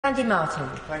Andy Martin.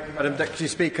 Thank you, Madam Deputy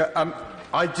Speaker.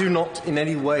 I do not in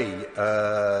any way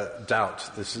doubt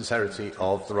the sincerity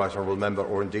of the Right Honourable Member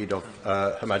or indeed of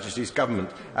Her Majesty's Government.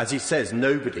 As he says,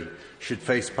 nobody should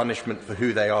face punishment for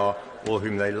who they are or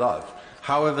whom they love.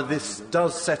 However, this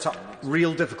does set up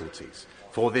real difficulties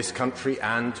for this country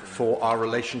and for our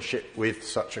relationship with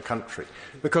such a country.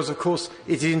 Because, of course,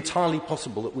 it is entirely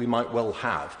possible that we might well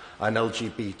have an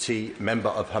LGBT member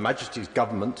of Her Majesty's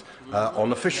Government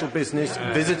on official business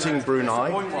visiting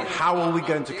Brunei. How are we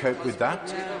going to cope with that?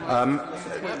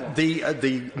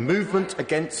 The movement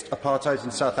against apartheid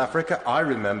in South Africa, I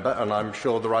remember, and I'm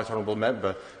sure the Right Honourable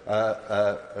Member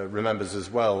remembers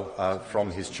as well from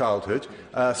his childhood,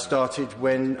 started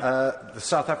when the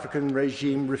South African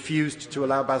regime refused to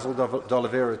allow Basil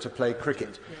D'Oliveira to play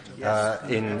cricket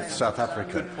in South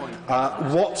Africa.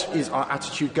 What is our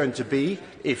attitude going to be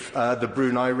if the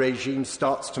Brunei regime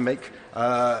starts to make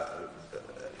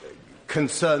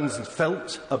concerns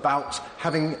felt about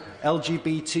having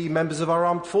LGBT members of our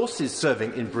armed forces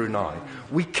serving in Brunei?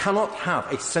 We cannot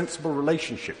have a sensible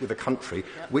relationship with a country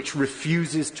which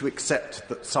refuses to accept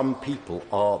that some people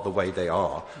are the way they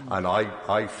are. And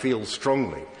I feel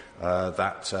strongly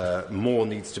that more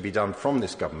needs to be done from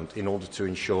this government in order to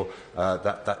ensure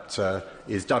that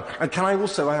is done. And can I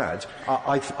also add,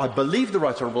 I believe the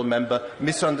Right Honourable Member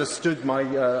misunderstood my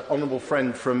honourable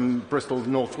friend from Bristol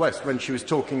North West when she was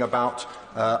talking about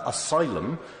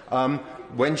asylum.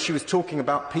 When she was talking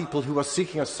about people who are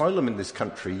seeking asylum in this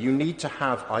country, you need to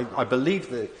have, I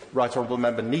believe the Right Honourable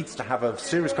Member needs to have a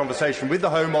serious conversation with the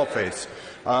Home Office.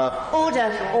 Order.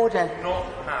 Not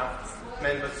have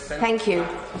Thank you.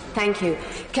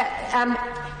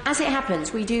 As it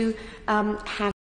happens, we do have